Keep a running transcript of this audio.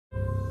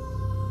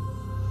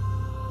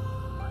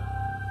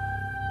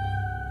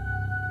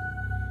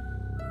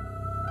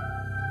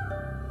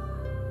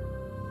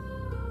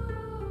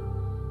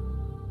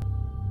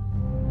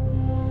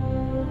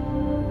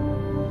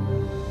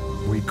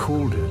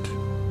called it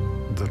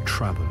the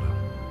Traveler,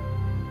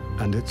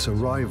 and its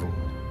arrival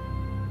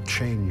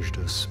changed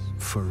us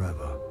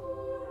forever.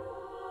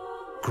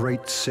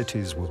 Great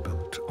cities were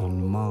built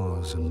on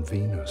Mars and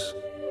Venus.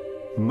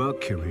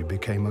 Mercury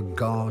became a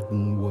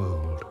garden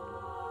world.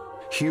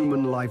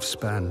 Human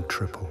lifespan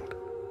tripled.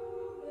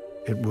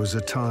 It was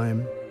a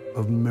time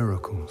of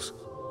miracles.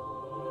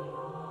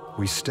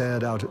 We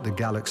stared out at the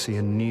galaxy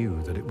and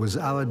knew that it was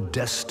our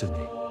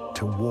destiny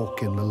to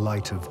walk in the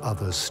light of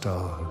other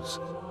stars.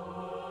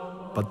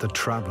 But the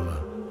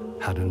Traveler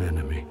had an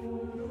enemy,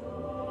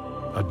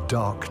 a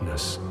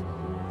darkness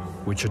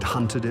which had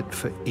hunted it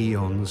for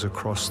eons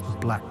across the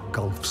black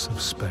gulfs of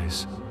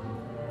space.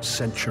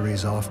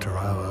 Centuries after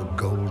our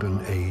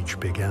golden age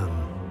began,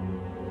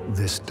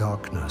 this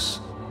darkness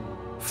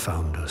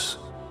found us.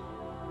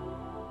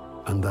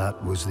 And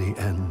that was the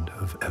end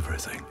of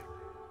everything.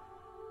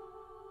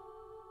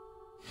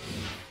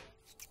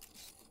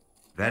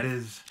 That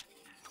is,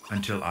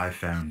 until I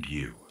found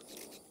you.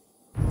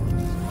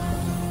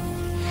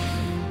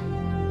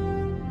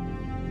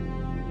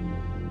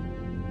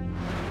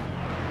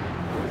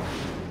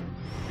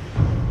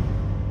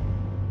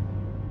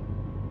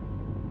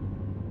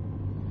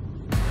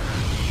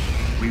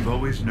 We've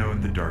always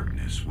known the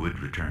darkness would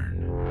return.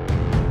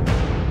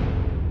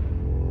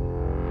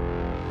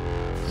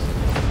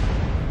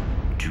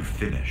 To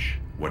finish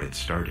what it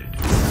started.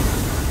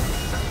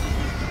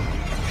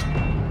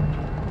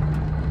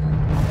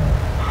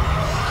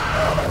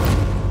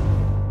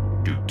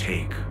 To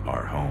take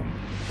our home.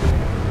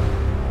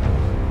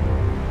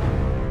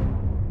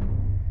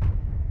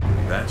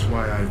 That's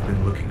why I've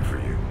been looking for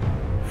you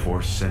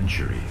for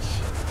centuries.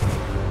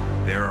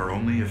 There are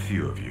only a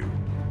few of you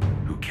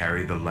who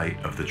carry the light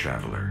of the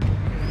Traveler,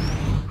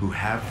 who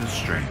have the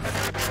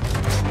strength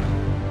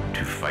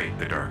to fight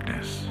the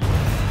darkness.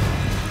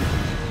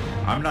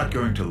 I'm not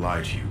going to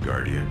lie to you,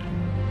 Guardian.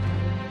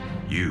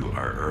 You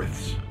are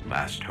Earth's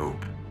last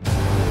hope.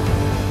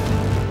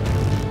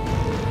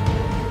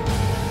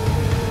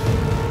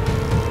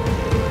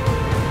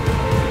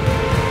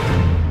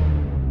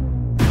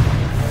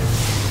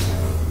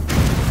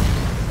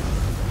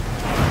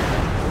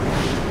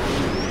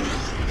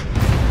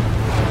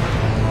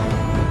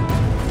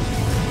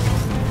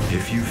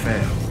 If you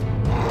fail,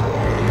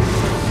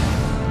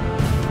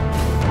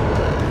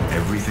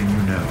 everything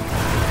you know,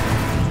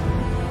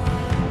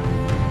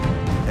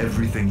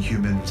 everything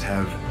humans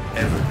have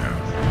ever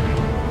known,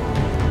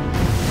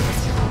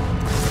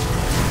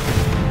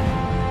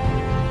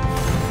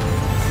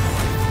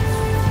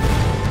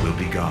 will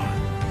be gone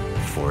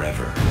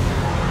forever.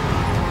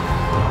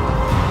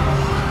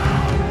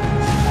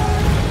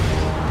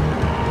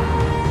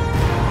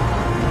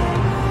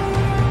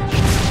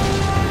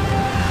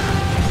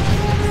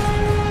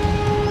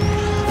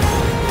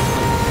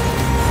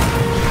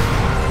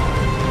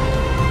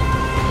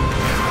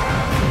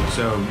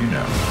 So, you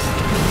know,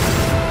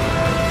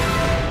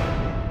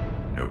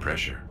 no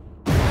pressure.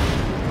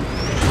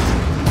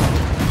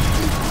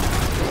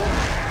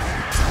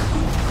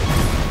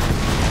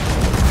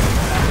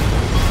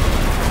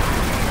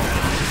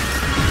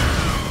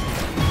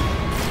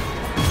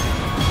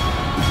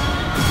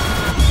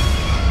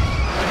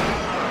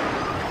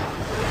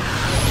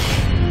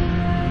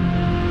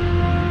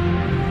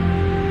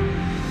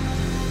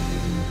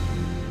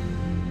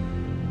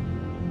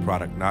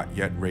 Product not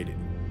yet rated